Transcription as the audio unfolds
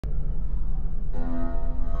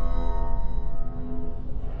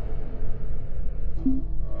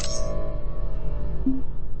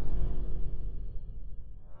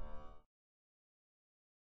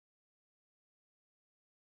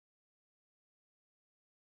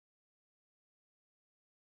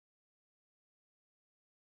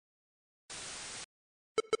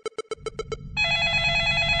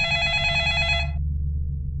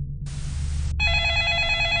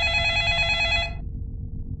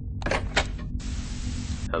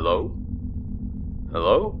Hello?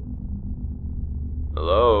 Hello?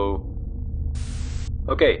 Hello?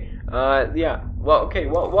 Okay,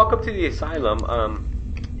 welcome to the asylum.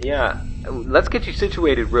 Yeah, let's get you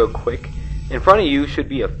situated real quick. In front of you should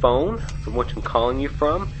be a phone from which I'm calling you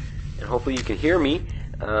from, and hopefully you can hear me.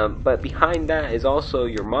 But behind that is also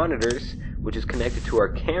your monitors, which is connected to our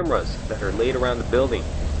cameras that are laid around the building.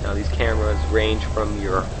 Now these cameras range from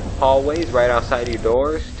your hallways right outside your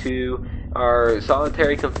doors to our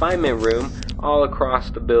solitary confinement room all across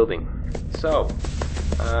the building. So,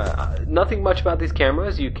 nothing much about these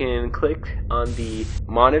cameras. You can click on the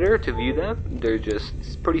monitor to view them. They're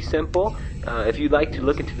just pretty simple. If you'd like to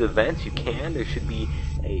look into the vents, you can. There should be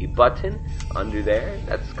a button under there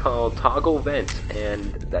that's called toggle vents,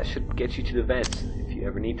 and that should get you to the vents if you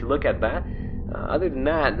ever need to look at that. Other than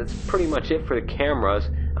that, that's pretty much it for the cameras.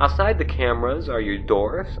 Outside the cameras are your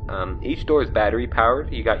doors. Each door is battery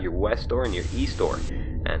powered. You got your west door and your east door,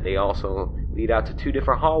 and they also lead out to two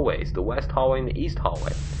different hallways, the west hallway and the east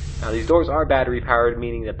hallway. Now these doors are battery powered,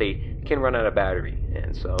 meaning that they can run out of battery,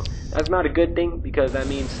 and so that's not a good thing because that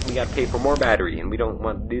means we got to pay for more battery, and we don't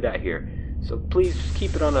want to do that here. So please just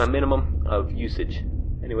keep it on a minimum of usage.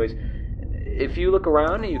 Anyways, if you look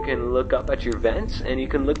around, you can look up at your vents, and you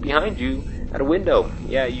can look behind you at a window.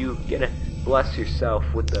 Yeah, you get to bless yourself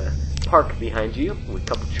with the park behind you with a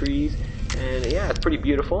couple trees, and yeah, it's pretty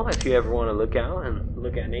beautiful if you ever want to look out and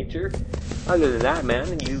look at nature. Other than that,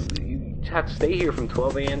 man, you have to stay here from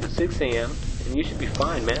 12 a.m. to 6 a.m. and you should be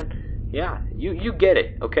fine, man. Yeah, you get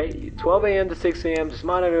it, okay? 12 a.m. to 6 a.m. Just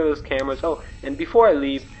monitor those cameras. Oh, and before I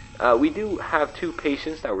leave, we do have two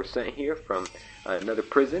patients that were sent here from another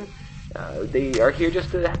prison. They are here just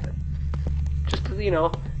to you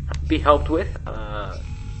know, be helped with.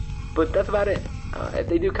 But that's about it. If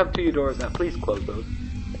they do come to your doors, please close those.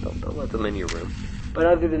 Don't let them in your room. But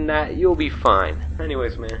other than that, you'll be fine.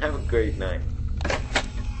 Anyways, man, have a great night.